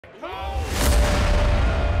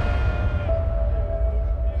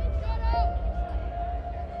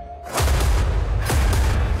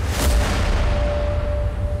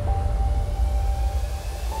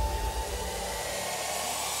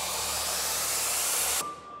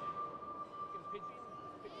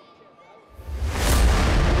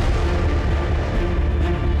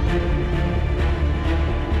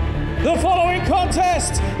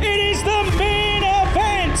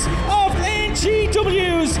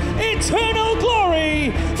eternal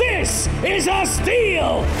glory. This is a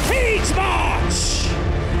steel cage match.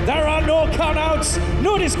 There are no countouts,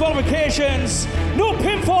 no disqualifications, no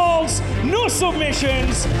pinfalls, no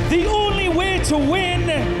submissions. The only way to win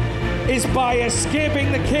is by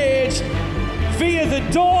escaping the cage via the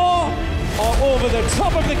door or over the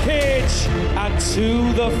top of the cage and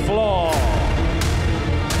to the floor.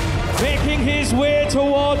 Making his way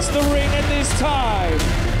towards the ring at this time,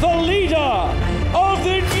 the leader of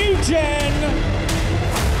the new gen,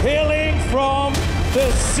 hailing from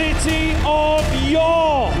the city of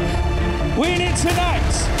York, weighing tonight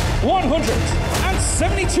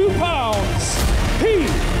 172 pounds. He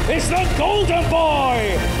is the Golden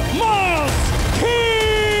Boy, Myles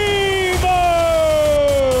Kayman!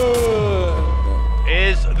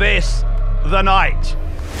 Is this the night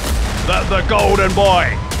that the Golden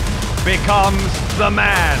Boy becomes the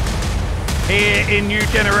man here in New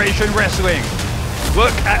Generation Wrestling?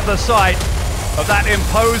 Look at the sight of that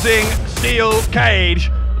imposing steel cage.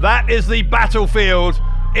 That is the battlefield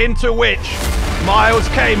into which Myles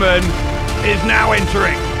Kayman is now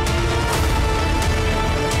entering.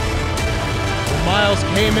 Myles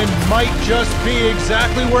Kayman might just be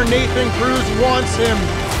exactly where Nathan Cruz wants him.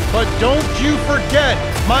 But don't you forget,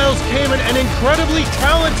 Myles Kayman, an incredibly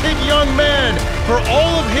talented young man. For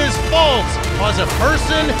all of his faults, as a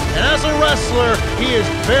person and as a wrestler, he is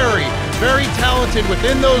very, very talented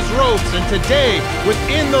within those ropes. And today,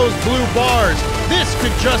 within those blue bars, this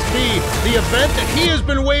could just be the event that he has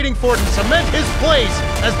been waiting for to cement his place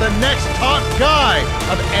as the next top guy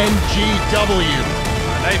of NGW.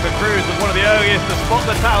 Nathan Cruz was one of the earliest to spot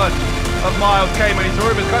the talent of Myles Kayman. He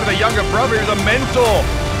saw him as kind of a younger brother. He was a mentor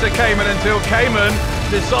to Kayman until Kayman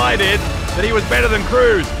decided that he was better than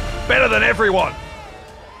Cruz, better than everyone.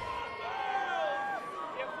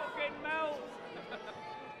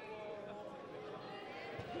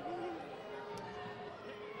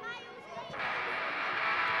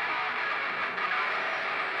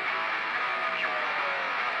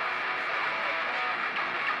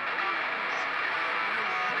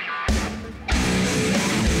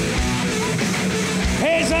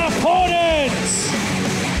 His opponents,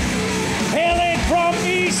 hailing from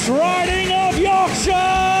East Riding of Yorkshire,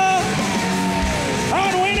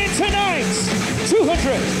 and winning tonight,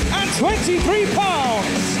 223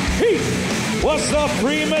 pounds. He was the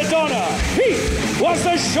prima donna. He was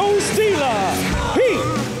the show stealer. He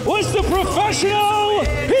was the professional.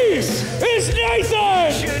 He is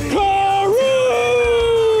Nathan Cruz.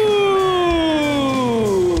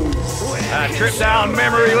 A trip down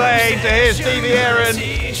memory lane to hear Stevie Aaron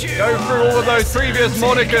go through all of those previous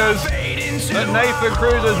monikers that Nathan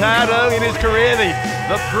Cruz has had early in his career.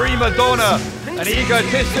 The prima donna, an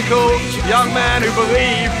egotistical young man who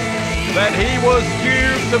believed that he was due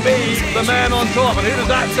to be the man on top. And who does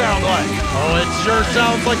that sound like? Oh, it sure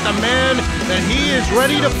sounds like the man that he is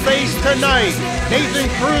ready to face tonight. Nathan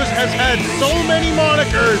Cruz has had so many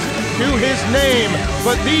monikers to his name,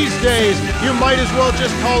 but these days you might as well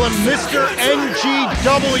just call him Mr.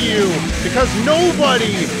 NGW, because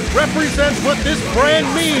nobody represents what this brand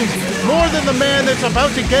means more than the man that's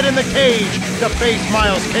about to get in the cage to face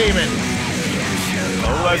Myles Kayman.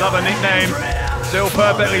 All those other nicknames still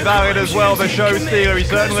perfectly valid as well. The show stealer, he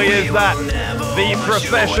certainly is that. The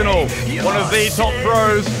professional, one of the top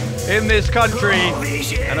pros in this country.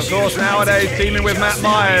 And of course nowadays teaming with Matt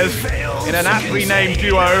Myers in an aptly named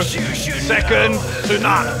duo, second to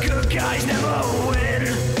none.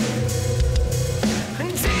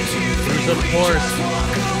 Cruz, of course,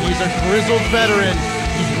 he's a grizzled veteran.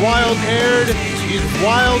 He's wild-haired, he's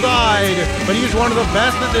wild-eyed, but he's one of the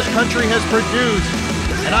best that this country has produced.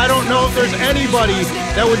 And I don't know if there's anybody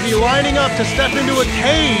that would be lining up to step into a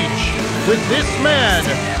cage with this man.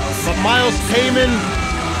 But Myles Kayman,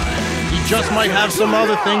 he just might have some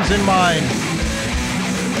other things in mind.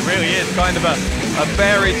 It really is kind of a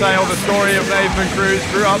fairy tale, the story of Nathan Cruz.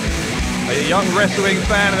 Grew up a young wrestling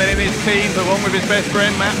fan, and then in his teens, along with his best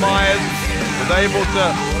friend Matt Myers, was able to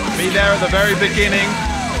be there at the very beginning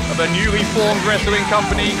of a newly formed wrestling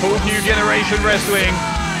company called New Generation Wrestling.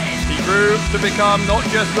 He grew to become not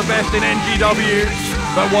just the best in NGW,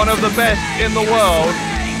 but one of the best in the world.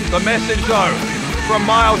 The message, though, from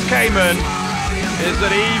Myles Kayman is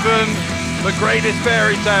that even the greatest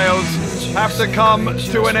fairy tales have to come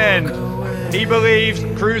to an end. He believes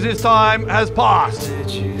Cruz's time has passed,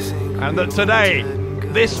 and that today,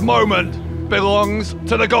 this moment belongs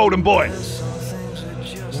to the Golden Boy.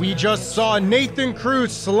 We just saw Nathan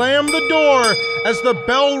Cruz slam the door as the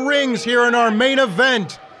bell rings here in our main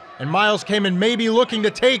event. And Myles Kayman may be looking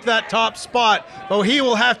to take that top spot, though he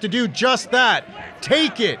will have to do just that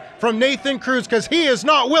take it from Nathan Cruz, because he is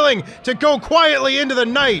not willing to go quietly into the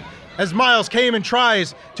night as Myles Kayman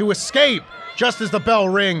tries to escape just as the bell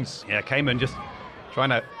rings. Yeah, Kayman just trying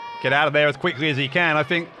to get out of there as quickly as he can. I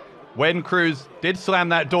think when Cruz did slam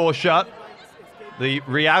that door shut, the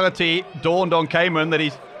reality dawned on Kayman that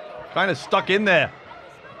he's kind of stuck in there.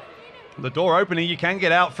 The door opening, you can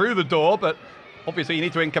get out through the door, but obviously you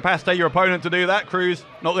need to incapacitate your opponent to do that. Cruz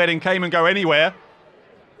not letting Kayman go anywhere.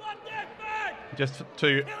 Just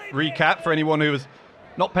to recap for anyone who was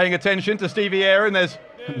not paying attention to Stevie Aaron, there's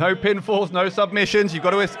no pinfalls, no submissions. You've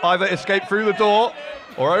got to either escape through the door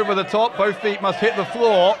or over the top. Both feet must hit the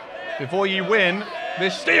floor before you win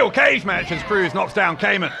this steel cage match as Cruz knocks down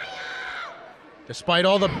Kayman. Despite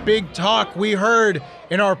all the big talk we heard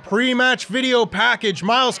in our pre-match video package,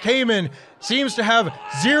 Myles Kayman seems to have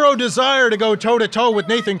zero desire to go toe-to-toe with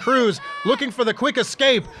Nathan Cruz, looking for the quick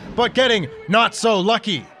escape, but getting not so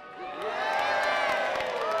lucky.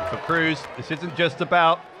 For Cruz, this isn't just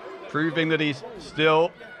about proving that he's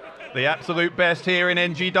still the absolute best here in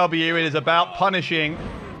NGW. It is about punishing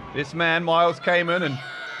this man, Myles Kayman, and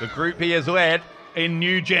the group he has led in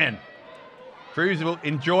New Gen. Cruz will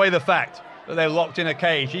enjoy the fact that they're locked in a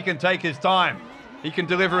cage. He can take his time. He can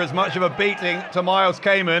deliver as much of a beating to Myles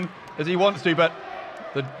Kayman as he wants to, but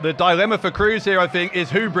the dilemma for Cruz here, I think, is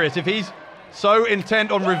hubris. If he's so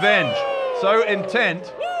intent on revenge, so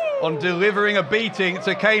intent on delivering a beating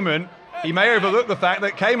to Kayman, he may overlook the fact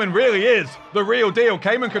that Kayman really is the real deal.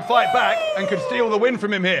 Kayman could fight back and could steal the win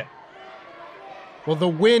from him here. Well, the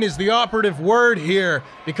win is the operative word here,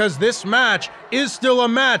 because this match is still a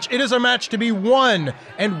match. It is a match to be won.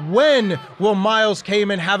 And when will Myles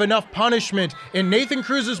Kayman have enough punishment in Nathan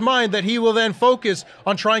Cruz's mind that he will then focus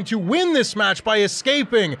on trying to win this match by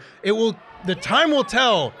escaping? The time will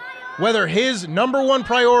tell whether his number one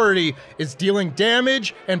priority is dealing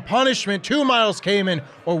damage and punishment to Myles Kayman,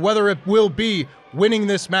 or whether it will be winning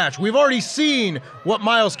this match. We've already seen what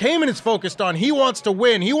Myles Kayman is focused on. He wants to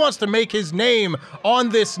win. He wants to make his name on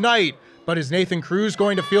this night. But is Nathan Cruz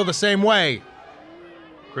going to feel the same way?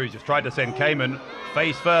 Cruz just tried to send Kayman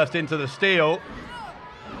face first into the steel.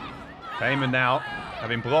 Kayman now,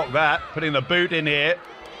 having blocked that, putting the boot in here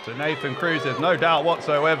to Nathan Cruz. There's no doubt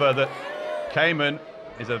whatsoever that Kayman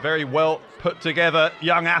is a very well put together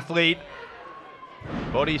young athlete.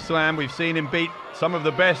 Body slam, we've seen him beat some of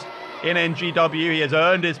the best in NGW. He has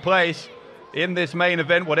earned his place in this main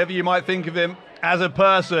event. Whatever you might think of him as a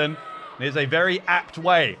person, it is a very apt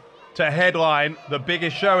way to headline the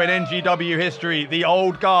biggest show in NGW history, the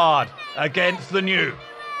old guard against the new.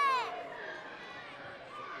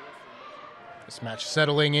 This match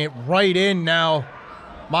settling it right in now.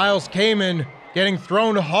 Myles Kayman getting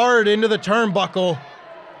thrown hard into the turnbuckle.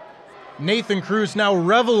 Nathan Cruz now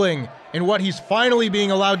reveling in what he's finally being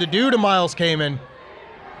allowed to do to Myles Kayman.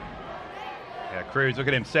 Yeah, Cruz, look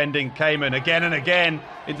at him sending Kayman again and again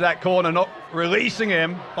into that corner, not releasing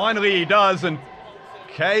him. Finally he does, and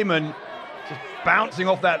Kayman just bouncing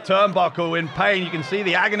off that turnbuckle in pain. You can see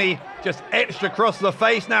the agony just etched across the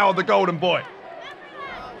face now of the Golden Boy.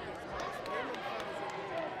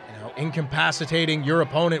 Now, incapacitating your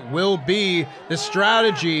opponent will be the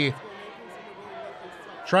strategy.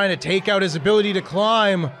 Trying to take out his ability to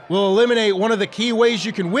climb will eliminate one of the key ways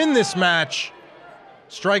you can win this match.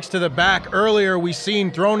 Strikes to the back earlier we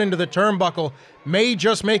seen thrown into the turnbuckle may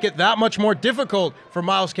just make it that much more difficult for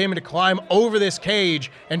Myles Kayman to climb over this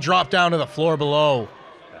cage and drop down to the floor below.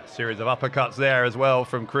 A series of uppercuts there as well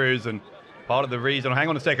from Cruz, and part of the reason, hang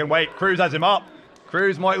on a second, wait, Cruz has him up.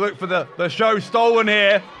 Cruz might look for the show stolen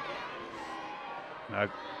here. No,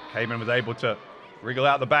 Kayman was able to wriggle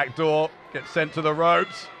out the back door, get sent to the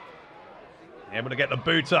ropes, able to get the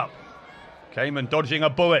boot up. Kayman dodging a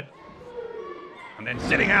bullet, and then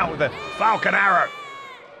sitting out with the Falcon Arrow.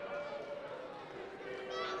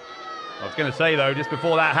 I was going to say, though, just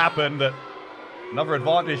before that happened, that another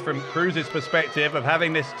advantage from Cruz's perspective of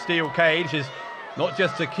having this steel cage is not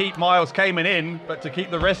just to keep Myles Kayman in, but to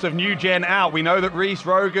keep the rest of New Gen out. We know that Reese,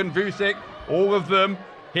 Rogan, Vusic, all of them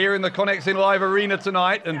here in the Connexin Live Arena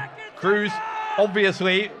tonight, and Cruz,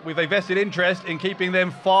 obviously, with a vested interest in keeping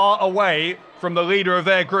them far away from the leader of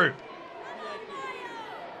their group.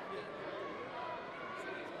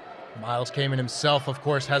 Myles Kayman himself, of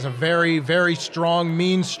course, has a very, very strong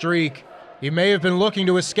mean streak. He may have been looking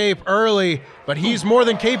to escape early, but he's more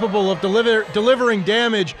than capable of delivering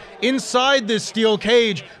damage inside this steel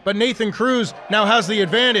cage, but Nathan Cruz now has the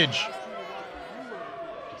advantage.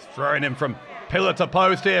 Just throwing him from pillar to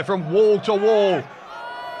post here, from wall to wall.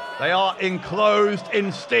 They are enclosed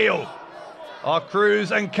in steel, are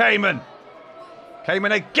Cruz and Kayman.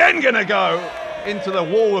 Kayman again gonna go into the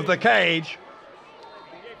wall of the cage.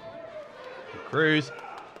 Cruz,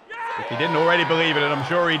 if he didn't already believe it, and I'm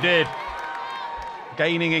sure he did,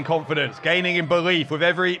 gaining in confidence, gaining in belief with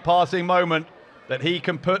every passing moment that he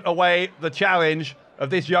can put away the challenge of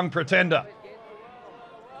this young pretender.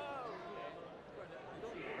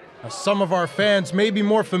 Now, some of our fans may be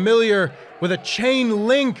more familiar with a chain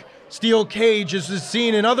link steel cage as is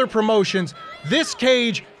seen in other promotions. This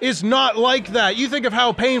cage is not like that. You think of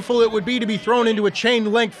how painful it would be to be thrown into a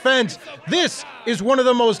chain link fence. This is one of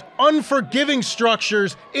the most unforgiving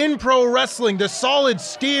structures in pro wrestling. The solid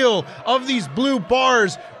steel of these blue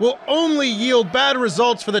bars will only yield bad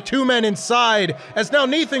results for the two men inside, as now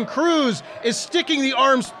Nathan Cruz is sticking the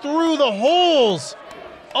arms through the holes.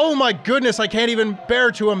 Oh my goodness, I can't even bear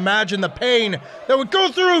to imagine the pain that would go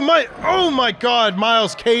through oh my God,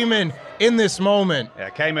 Myles Kayman in this moment.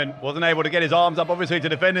 Yeah, Kayman wasn't able to get his arms up, obviously, to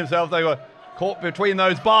defend himself. They were caught between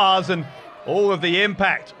those bars, and all of the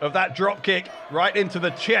impact of that drop kick right into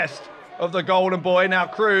the chest of the Golden Boy. Now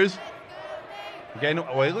Cruz, again,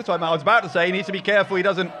 well, it looks like I was about to say he needs to be careful he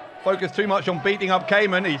doesn't focus too much on beating up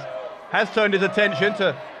Kayman. He has turned his attention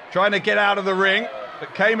to trying to get out of the ring,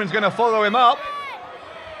 but Kayman's going to follow him up.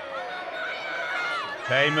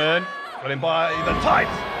 Kayman got him by the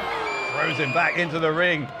tights, throws him back into the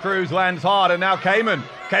ring. Cruz lands hard, and now Kayman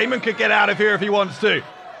could get out of here if he wants to.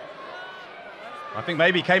 I think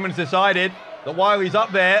maybe Kayman's decided that while he's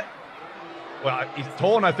up there, well, he's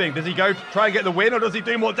torn, I think. Does he go to try and get the win, or does he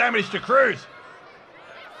do more damage to Cruz?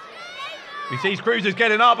 He sees Cruz is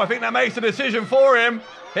getting up. I think that makes the decision for him.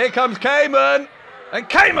 Here comes Kayman, and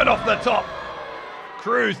Kayman off the top.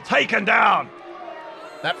 Cruz taken down.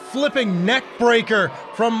 That flipping neck breaker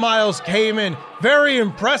from Myles Kayman, very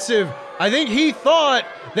impressive. I think he thought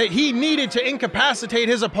that he needed to incapacitate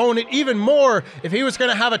his opponent even more if he was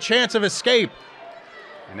going to have a chance of escape.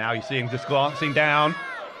 And now you see him just glancing down,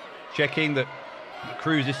 checking that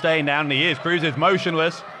Cruz is staying down, and he is. Cruz is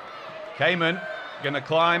motionless. Kayman going to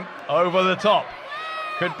climb over the top.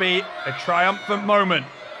 Could be a triumphant moment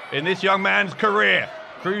in this young man's career.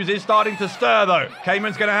 Cruz is starting to stir, though.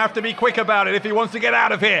 Kayman's going to have to be quick about it if he wants to get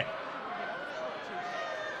out of here.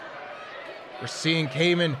 We're seeing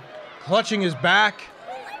Kayman clutching his back,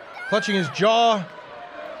 clutching his jaw.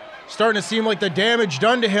 Starting to seem like the damage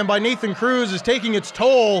done to him by Nathan Cruz is taking its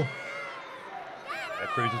toll. Yeah,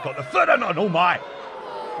 Cruz has got the foot on. Oh, my.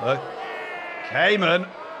 Look, Kayman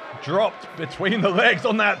dropped between the legs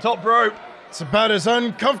on that top rope. It's about as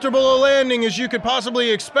uncomfortable a landing as you could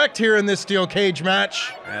possibly expect here in this steel cage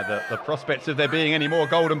match. Yeah, the prospects of there being any more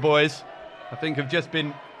Golden Boys, I think, have just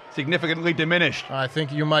been significantly diminished. I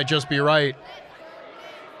think you might just be right.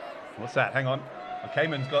 What's that? Hang on.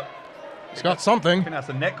 Kayman's got... He's got something. I think that's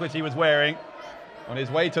the necklace he was wearing on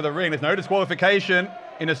his way to the ring. There's no disqualification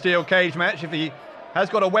in a steel cage match. If he has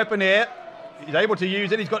got a weapon here, he's able to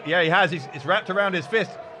use it. He's got... Yeah, he has. It's wrapped around his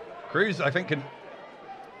fist. Cruz, I think,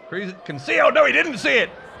 Cruz can see. Oh, no, he didn't see it.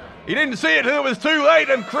 He didn't see it until it was too late,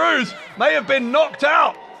 and Cruz may have been knocked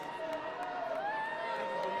out.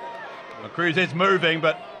 Well, Cruz is moving,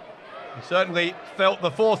 but he certainly felt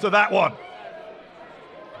the force of that one.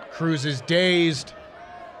 Cruz is dazed.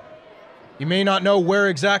 You may not know where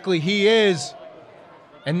exactly he is.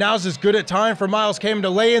 And now's as good a time for Myles Kayman to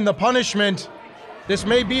lay in the punishment. This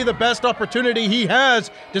may be the best opportunity he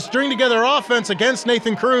has to string together offense against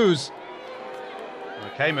Nathan Cruz.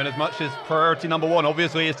 Kayman, as much as priority number one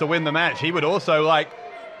obviously is to win the match, he would also like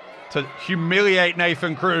to humiliate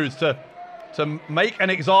Nathan Cruz, to make an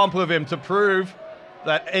example of him, to prove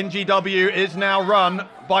that NGW is now run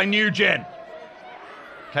by New Gen.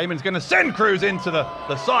 Kayman's going to send Cruz into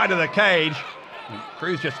the side of the cage. And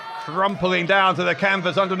Cruz just crumpling down to the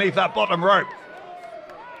canvas underneath that bottom rope.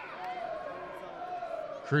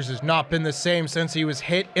 Cruz has not been the same since he was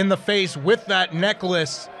hit in the face with that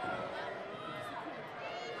necklace.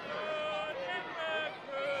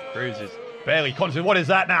 Cruz is barely conscious. What is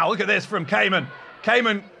that now? Look at this from Kayman.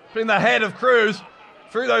 Kayman putting the head of Cruz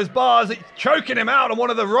through those bars, choking him out on one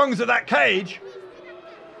of the rungs of that cage.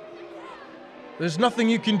 There's nothing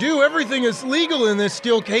you can do. Everything is legal in this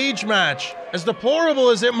steel cage match. As deplorable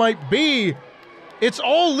as it might be, it's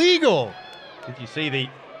all legal. Did you see the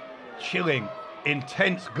chilling,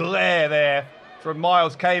 intense glare there from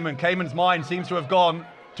Myles Kayman? Kayman's mind seems to have gone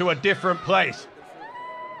to a different place.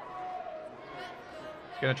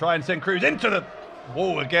 He's going to try and send Cruz into the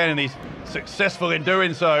wall again, and he's successful in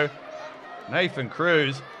doing so. Nathan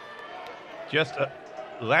Cruz just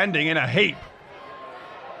landing in a heap.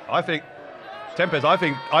 I think, Tempest, I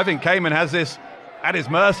think Kayman has this at his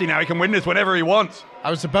mercy now. He can win this whenever he wants. I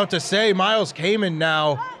was about to say, Myles Kayman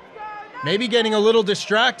now Maybe getting a little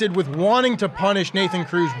distracted with wanting to punish Nathan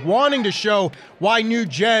Cruz, wanting to show why New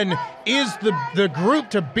Gen is the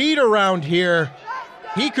group to beat around here.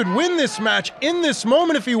 He could win this match in this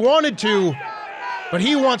moment if he wanted to, but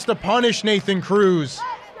he wants to punish Nathan Cruz,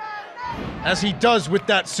 as he does with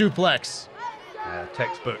that suplex.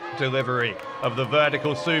 Textbook delivery of the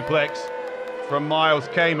vertical suplex from Myles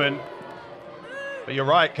Kayman. But you're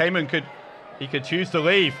right, Kayman could choose to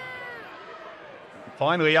leave.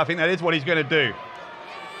 Finally, I think that is what he's going to do.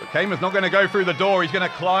 But Kayman's not going to go through the door. He's going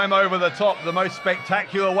to climb over the top the most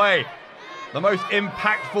spectacular way, the most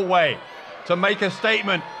impactful way to make a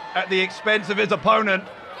statement at the expense of his opponent.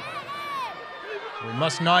 We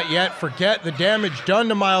must not yet forget the damage done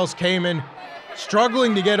to Myles Kayman,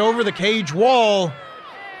 struggling to get over the cage wall.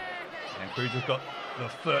 And Cruz has got the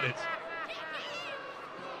foot. It's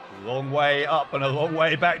a long way up and a long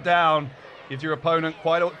way back down. Gives your opponent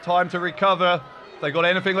quite a time to recover. If they got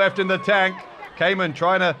anything left in the tank. Kayman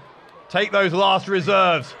trying to take those last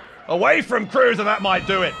reserves away from Cruz, and that might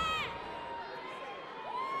do it.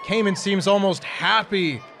 Kayman seems almost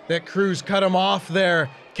happy that Cruz cut him off there,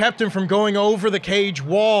 kept him from going over the cage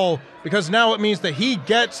wall, because now it means that he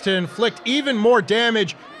gets to inflict even more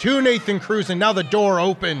damage to Nathan Cruz, and now the door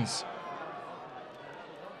opens.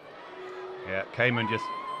 Yeah, Kayman just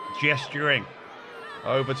gesturing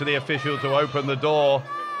over to the official to open the door.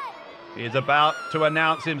 He is about to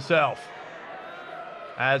announce himself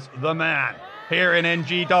as the man here in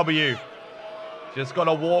NGW. Just got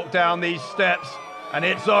to walk down these steps and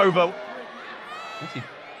it's over.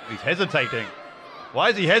 He's hesitating. Why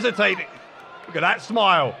is he hesitating? Look at that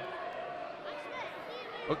smile.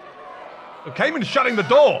 Look, Kayman's shutting the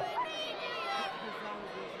door.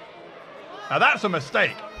 Now that's a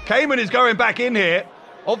mistake. Kayman is going back in here,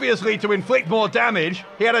 obviously to inflict more damage.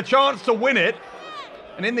 He had a chance to win it.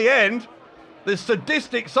 And in the end, the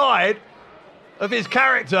sadistic side of his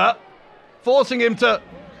character forcing him to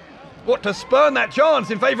spurn that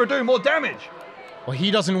chance in favor of doing more damage. Well,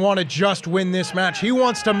 he doesn't want to just win this match. He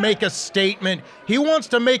wants to make a statement. He wants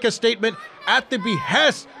to make a statement at the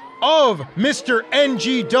behest of Mr.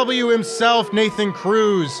 NGW himself, Nathan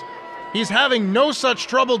Cruz. He's having no such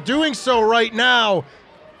trouble doing so right now.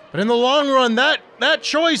 But in the long run, that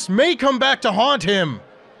choice may come back to haunt him.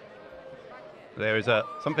 There is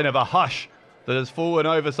something of a hush that has fallen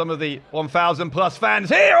over some of the 1,000 plus fans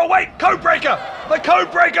here. Oh wait, codebreaker! The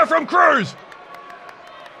codebreaker from Cruz!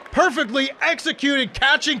 Perfectly executed,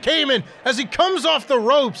 catching Kayman as he comes off the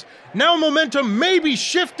ropes. Now momentum may be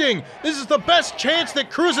shifting. This is the best chance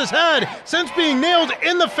that Cruz has had since being nailed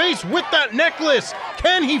in the face with that necklace.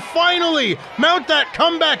 Can he finally mount that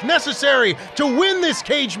comeback necessary to win this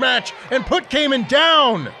cage match and put Kayman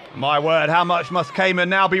down? My word, how much must Kayman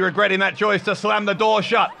now be regretting that choice to slam the door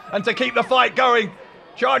shut and to keep the fight going?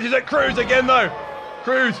 Charges at Cruz again though.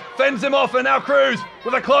 Cruz fends him off, and now Cruz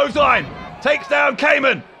with a clothesline takes down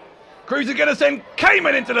Kayman. Cruz is going to send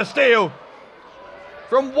Kayman into the steel.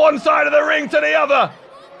 From one side of the ring to the other.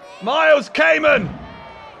 Myles Kayman.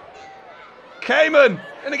 Kayman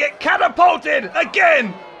going to get catapulted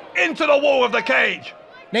again into the wall of the cage.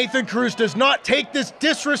 Nathan Cruz does not take this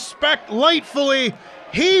disrespect lightfully.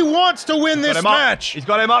 He wants to win this match. He's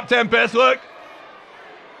got him up, Tempest, look.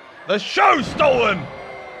 The show stolen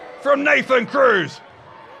from Nathan Cruz.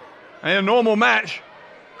 And in a normal match,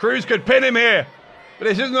 Cruz could pin him here. But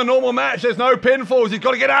this isn't a normal match. There's no pinfalls. He's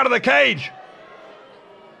got to get out of the cage.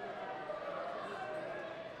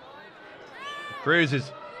 Cruz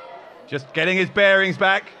is just getting his bearings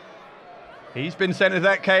back. He's been sent into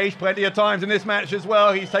that cage plenty of times in this match as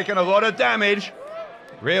well. He's taken a lot of damage.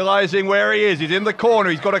 Realizing where he is. He's in the corner.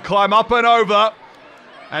 He's got to climb up and over.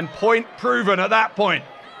 And point proven at that point.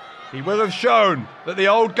 He will have shown that the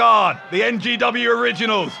old guard, the NGW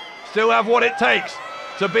originals, still have what it takes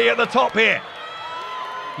to be at the top here.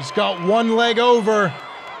 He's got one leg over.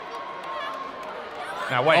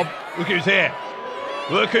 Now wait, look who's here.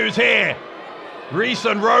 Look who's here. Reese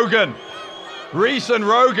and Rogan. Reese and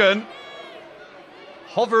Rogan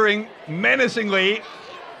hovering menacingly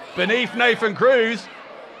beneath Nathan Cruz.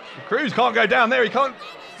 Cruz can't go down there. He can't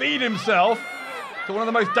feed himself to one of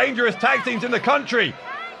the most dangerous tag teams in the country.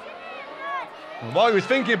 And while he was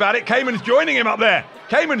thinking about it, Kayman's joining him up there.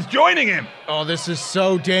 Kayman's joining him. Oh, this is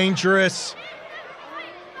so dangerous.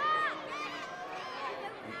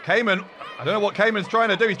 Kayman, I don't know what Kayman's trying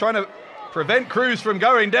to do. He's trying to prevent Cruz from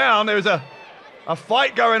going down. There's a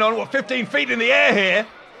fight going on, 15 feet in the air here.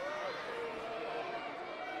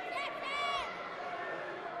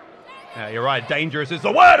 Yeah, you're right, dangerous is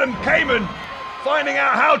the word, and Kayman finding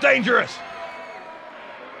out how dangerous.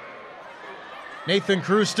 Nathan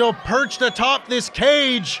Cruz still perched atop this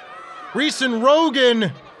cage. Reese and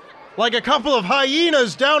Rogan, like a couple of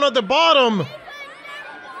hyenas down at the bottom. Well,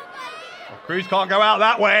 Cruz can't go out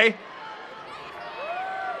that way.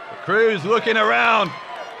 But Cruz looking around,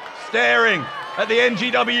 staring at the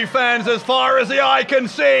NGW fans as far as the eye can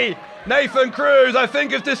see. Nathan Cruz, I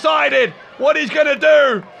think, has decided what he's going to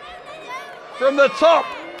do. From the top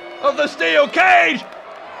of the steel cage,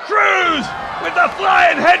 Cruz with the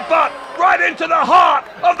flying headbutt right into the heart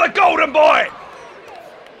of the Golden Boy.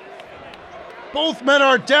 Both men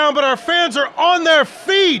are down, but our fans are on their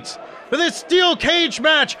feet for this steel cage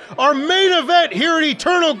match, our main event here at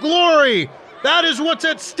Eternal Glory. That is what's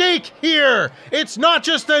at stake here. It's not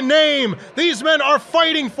just a name. These men are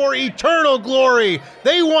fighting for eternal glory.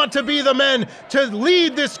 They want to be the men to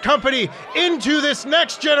lead this company into this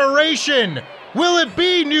next generation. Will it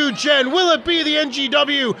be New Gen? Will it be the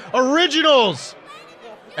NGW Originals?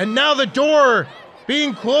 And now the door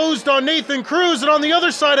being closed on Nathan Cruz, and on the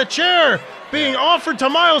other side a chair being offered to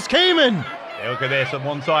Myles Kayman. Yeah, look at this. On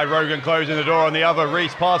one side, Rogan closing the door. On the other,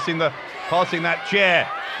 Reese passing that chair,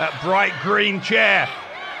 that bright green chair,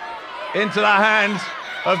 into the hands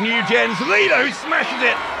of New Gen's leader, who smashes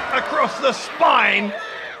it across the spine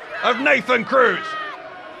of Nathan Cruz.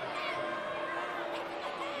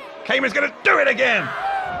 Kayman's going to do it again.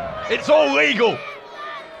 It's all legal.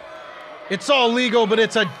 It's all legal, but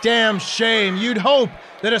it's a damn shame. You'd hope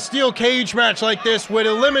that a steel cage match like this would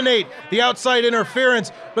eliminate the outside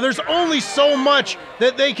interference, but there's only so much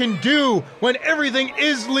that they can do when everything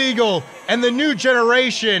is legal, and the new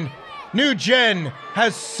generation, New Gen,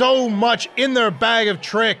 has so much in their bag of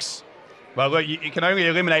tricks. Well, look, you can only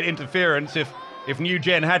eliminate interference if New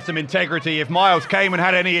Gen had some integrity, if Myles Kayman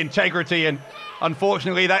had any integrity, and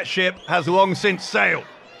unfortunately that ship has long since sailed.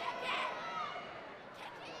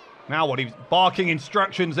 Now what, he's barking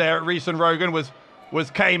instructions there at Reese and Rogan was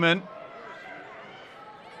Kayman.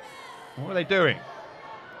 What are they doing?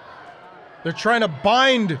 They're trying to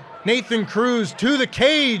bind Nathan Cruz to the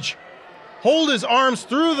cage, hold his arms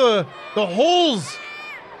through the holes.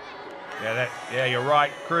 Yeah, you're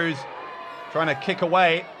right. Cruz trying to kick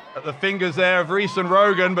away at the fingers there of Reese and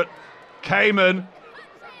Rogan, but Kayman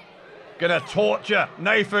gonna torture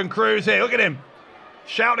Nathan Cruz here. Look at him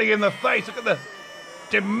shouting in the face. Look at the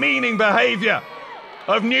demeaning behavior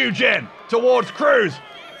of New Gen towards Cruz.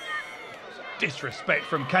 Disrespect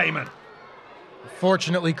from Kayman.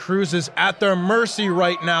 Fortunately, Cruz is at their mercy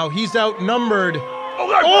right now. He's outnumbered.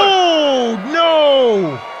 Oh,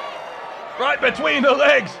 no! Right between the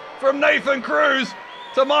legs from Nathan Cruz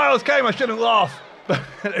to Myles Kayman. I shouldn't laugh, but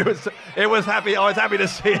it was happy. I was happy to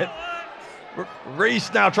see it.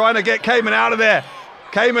 Reese now trying to get Kayman out of there.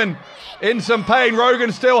 Kayman in some pain.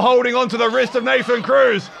 Rogan still holding onto the wrist of Nathan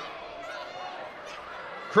Cruz.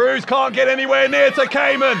 Cruz can't get anywhere near to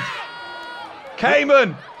Kayman.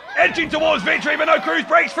 Kayman edging towards victory, but no, Cruz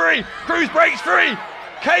breaks free. Cruz breaks free.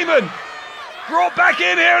 Kayman brought back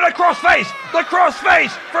in here in a crossface. The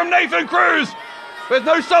crossface from Nathan Cruz. There's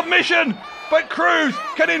no submission, but Cruz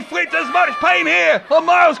can inflict as much pain here on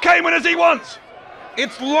Myles Kayman as he wants.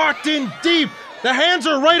 It's locked in deep. The hands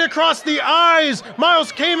are right across the eyes.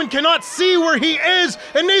 Myles Kayman cannot see where he is,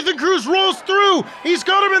 and Nathan Cruz rolls through. He's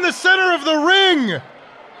got him in the center of the ring.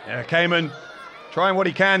 Yeah, Kayman trying what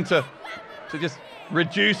he can to just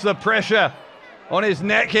reduce the pressure on his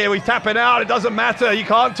neck here. He's tapping out. It doesn't matter. You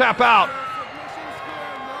can't tap out.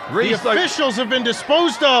 Reese, the officials have been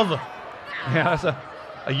disposed of. Yeah, that's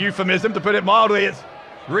a euphemism to put it mildly. It's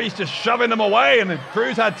Reese just shoving them away, and then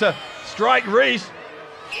Cruz had to strike Reese.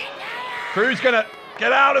 Cruz gonna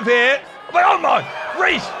get out of here. But oh my!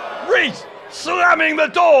 Reese slamming the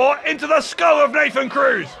door into the skull of Nathan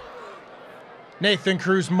Cruz. Nathan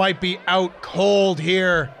Cruz might be out cold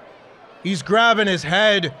here. He's grabbing his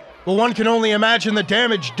head, but one can only imagine the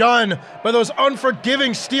damage done by those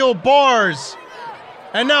unforgiving steel bars.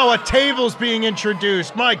 And now a table's being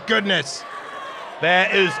introduced. My goodness.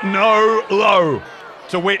 There is no low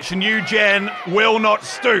to which New Gen will not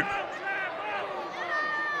stoop.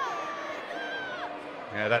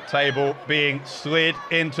 Yeah, that table being slid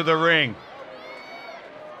into the ring.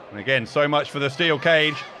 And again, so much for the steel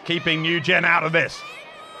cage, keeping New Gen out of this.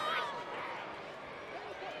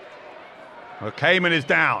 Well, Kayman is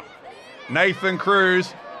down. Nathan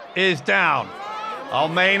Cruz is down. Our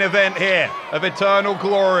main event here of Eternal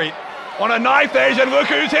Glory. On a knife edge, and look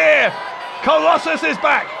who's here. Colossus is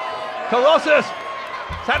back. Colossus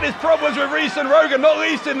has had his problems with Reese and Rogan, not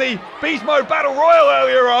least in the Beast Mode Battle Royal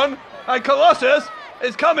earlier on. And Colossus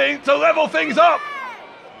is coming to level things up.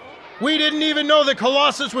 We didn't even know that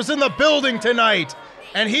Colossus was in the building tonight,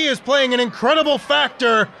 and he is playing an incredible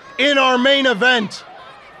factor in our main event.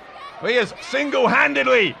 He has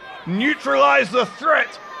single-handedly neutralized the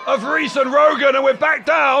threat of Reese and Rogan, and we're back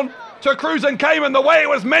down to Cruz and Kayman the way it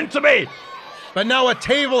was meant to be. But now a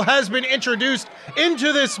table has been introduced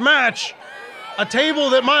into this match. A table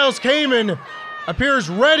that Myles Kayman appears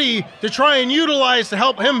ready to try and utilize to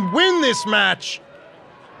help him win this match.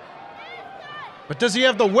 But does he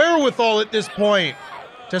have the wherewithal at this point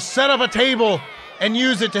to set up a table and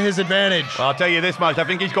use it to his advantage? Well, I'll tell you this much, I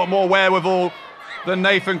think he's got more wherewithal than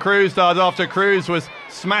Nathan Cruz does after Cruz was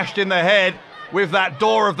smashed in the head with that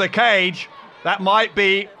door of the cage. That might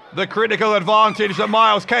be the critical advantage that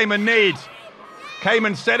Myles Kayman needs.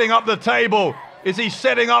 Kayman setting up the table. Is he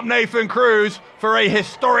setting up Nathan Cruz for a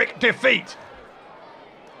historic defeat?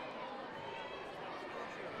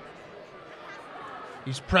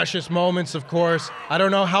 These precious moments, of course. I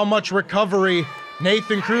don't know how much recovery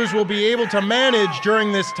Nathan Cruz will be able to manage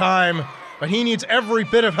during this time, but he needs every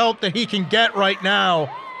bit of help that he can get right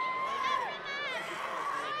now.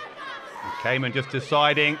 Kayman just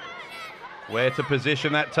deciding where to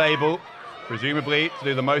position that table, presumably to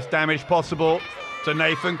do the most damage possible to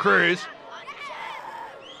Nathan Cruz.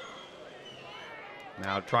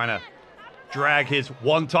 Now trying to drag his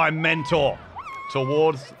one-time mentor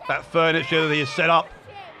towards that furniture that he has set up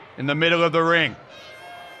in the middle of the ring.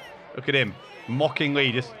 Look at him,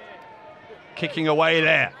 mockingly just kicking away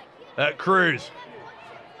there at Cruz.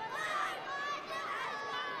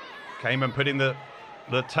 Kayman putting the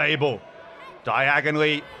table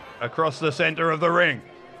diagonally across the center of the ring.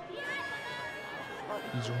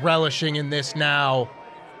 He's relishing in this now.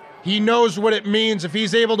 He knows what it means if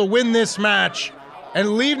he's able to win this match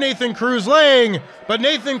and leave Nathan Cruz laying, but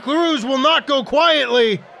Nathan Cruz will not go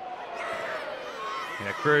quietly.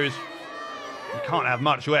 Yeah, Cruz, he can't have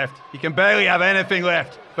much left. He can barely have anything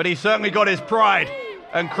left, but he's certainly got his pride.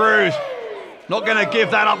 And Cruz, not going to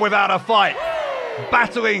give that up without a fight.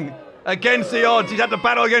 Battling against the odds. He's had to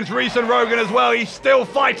battle against Reese and Rogan as well. He's still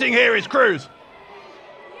fighting here, is Cruz.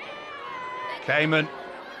 Kayman.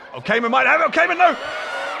 Oh, Kayman might have it. Oh, Kayman, no.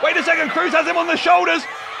 Wait a second. Cruz has him on the shoulders.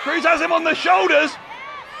 Cruz has him on the shoulders.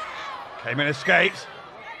 Kayman escapes.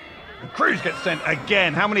 And Cruz gets sent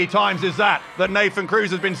again. How many times is that Nathan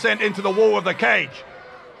Cruz has been sent into the wall of the cage?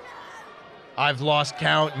 I've lost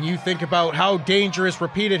count, and you think about how dangerous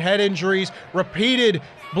repeated head injuries, repeated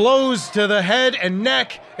blows to the head and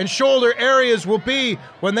neck and shoulder areas will be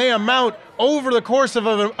when they amount over the course of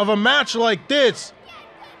a match like this.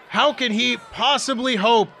 How can he possibly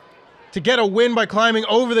hope to get a win by climbing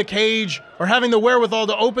over the cage or having the wherewithal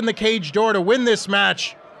to open the cage door to win this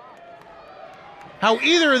match? How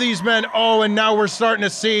either of these men, oh, and now we're starting to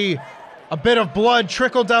see a bit of blood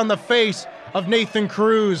trickle down the face of Nathan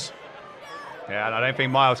Cruz. Yeah, and I don't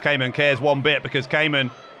think Myles Kayman cares one bit because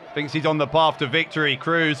Kayman thinks he's on the path to victory.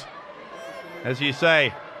 Cruz, as you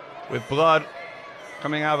say, with blood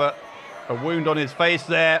coming out of a wound on his face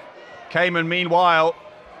there. Kayman, meanwhile,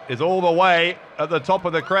 is all the way at the top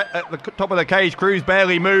of the cage. Cruz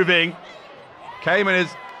barely moving. Kayman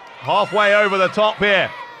is halfway over the top here,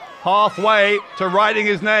 halfway to writing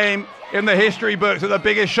his name in the history books of the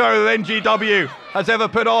biggest show that NGW has ever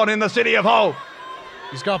put on in the city of Hull.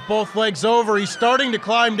 He's got both legs over. He's starting to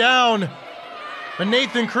climb down, but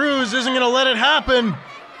Nathan Cruz isn't going to let it happen.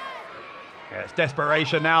 Yeah, it's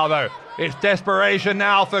desperation now, though. It's desperation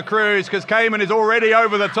now for Cruz because Kayman is already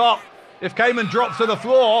over the top. If Kayman drops to the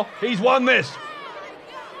floor, he's won this.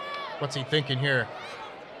 What's he thinking here?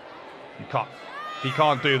 He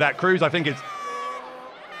can't do that. Cruz, I think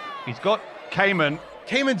he's got Kayman.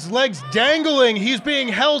 Kayman's legs dangling. He's being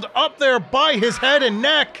held up there by his head and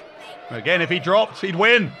neck. Again, if he drops, he'd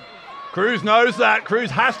win. Cruz knows that.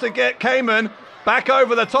 Cruz has to get Kayman back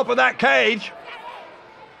over the top of that cage.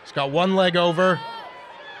 He's got one leg over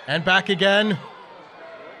and back again.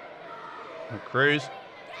 And Cruz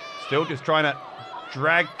still just trying to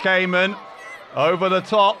drag Kayman over the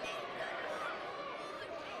top.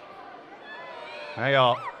 They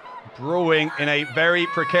are brewing in a very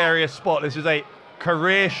precarious spot. This is a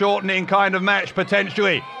career-shortening kind of match,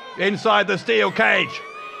 potentially, inside the steel cage.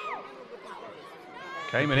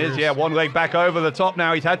 Kayman is, yeah, one leg back over the top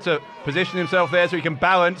now. He's had to position himself there so he can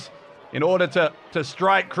balance in order to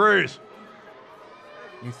strike Cruz.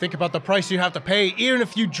 You think about the price you have to pay. Even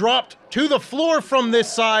if you dropped to the floor from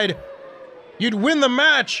this side, you'd win the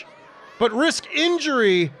match, but risk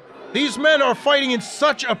injury. These men are fighting in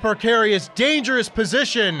such a precarious, dangerous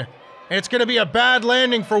position, and it's going to be a bad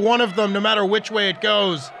landing for one of them no matter which way it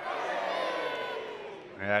goes.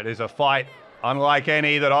 Yeah, it is a fight unlike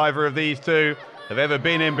any that either of these two have ever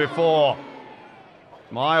been in before.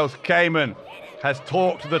 Myles Kayman has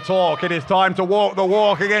talked the talk. It is time to walk the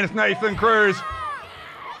walk against Nathan Cruz.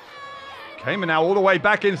 Kayman now all the way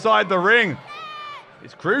back inside the ring.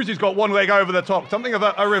 It's Cruz who's got one leg over the top. Something of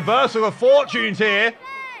a reversal of fortunes here.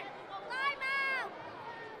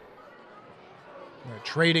 They're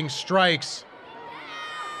trading strikes.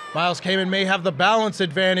 Myles Kayman may have the balance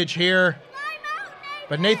advantage here,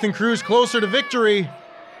 but Nathan Cruz closer to victory.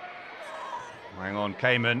 Hang on,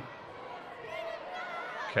 Kayman.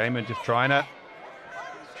 Kayman just trying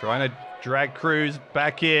to drag Cruz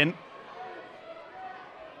back in.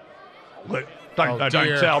 Look, don't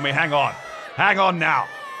tell me. Hang on now.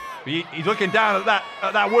 He's looking down at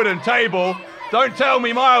that wooden table. Don't tell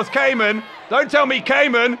me Myles Kayman. Don't tell me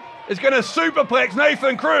Kayman is going to superplex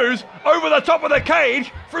Nathan Cruz over the top of the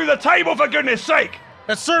cage through the table, for goodness sake.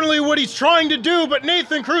 That's certainly what he's trying to do, but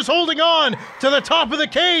Nathan Cruz holding on to the top of the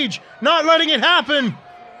cage, not letting it happen.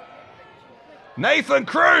 Nathan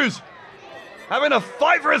Cruz having a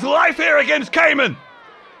fight for his life here against Kayman.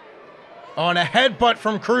 On a headbutt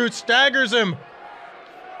from Cruz staggers him.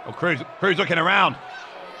 Oh, Cruz looking around.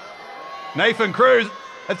 Nathan Cruz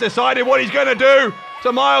has decided what he's going to do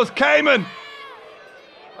to Myles Kayman.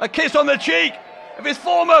 A kiss on the cheek of his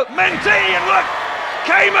former mentee, and look,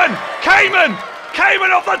 Kayman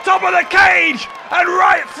off the top of the cage and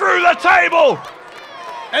right through the table.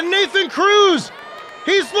 And Nathan Cruz,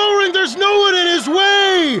 he's lowering, there's no one in his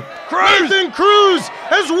way. Nathan Cruz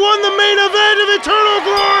has won the main event of Eternal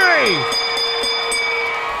Glory.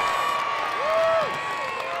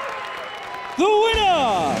 The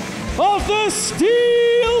winner of the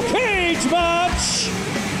steel cage match,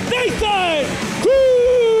 Nathan Cruz!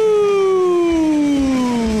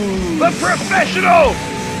 The professional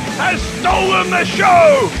has stolen the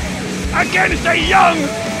show against a young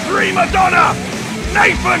prima donna,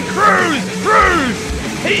 Nathan Cruz.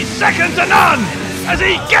 He's second to none as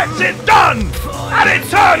he gets it done at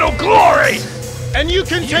Eternal Glory. And you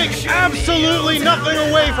can take absolutely nothing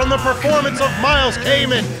away from the performance of Myles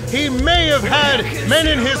Kayman. He may have had men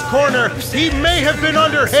in his corner, he may have been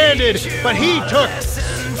underhanded, but he took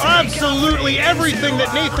absolutely everything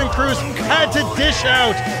that Nathan Cruz had to dish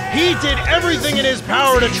out. He did everything in his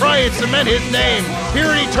power to try and cement his name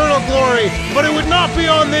here in Eternal Glory, but it would not be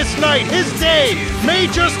on this night. His day may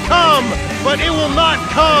just come, but it will not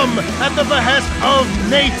come at the behest of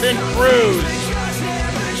Nathan Cruz.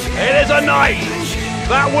 It is a night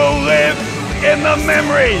that will live in the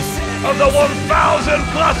memories of the 1,000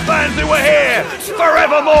 plus fans who were here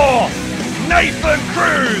forevermore. Nathan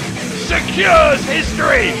Cruz secures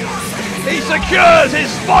history. He secures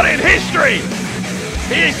his spot in history.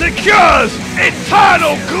 He secures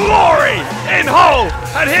Eternal Glory in Hull.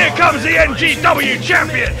 And here comes the NGW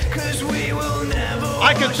champion.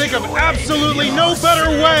 I can think of absolutely no better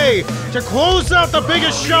way to close out the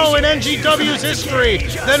biggest show in NGW's history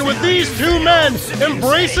than with these two men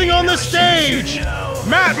embracing on the stage,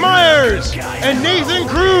 Matt Myers and Nathan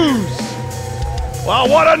Cruz. Well,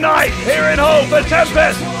 what a night here in Hull for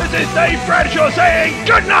Tempest. This is Dave Bradshaw saying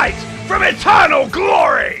good night from Eternal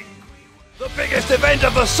Glory. The biggest event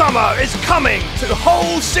of the summer is coming to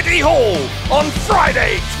Hull City Hall on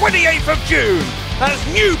Friday, 28th of June,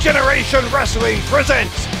 as New Generation Wrestling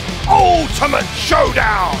presents Ultimate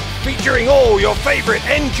Showdown, featuring all your favorite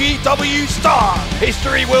NGW stars.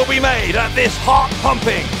 History will be made at this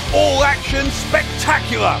heart-pumping, all-action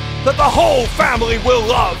spectacular that the whole family will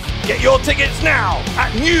love. Get your tickets now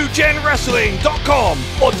at newgenwrestling.com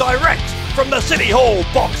or direct from the City Hall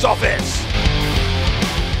box office.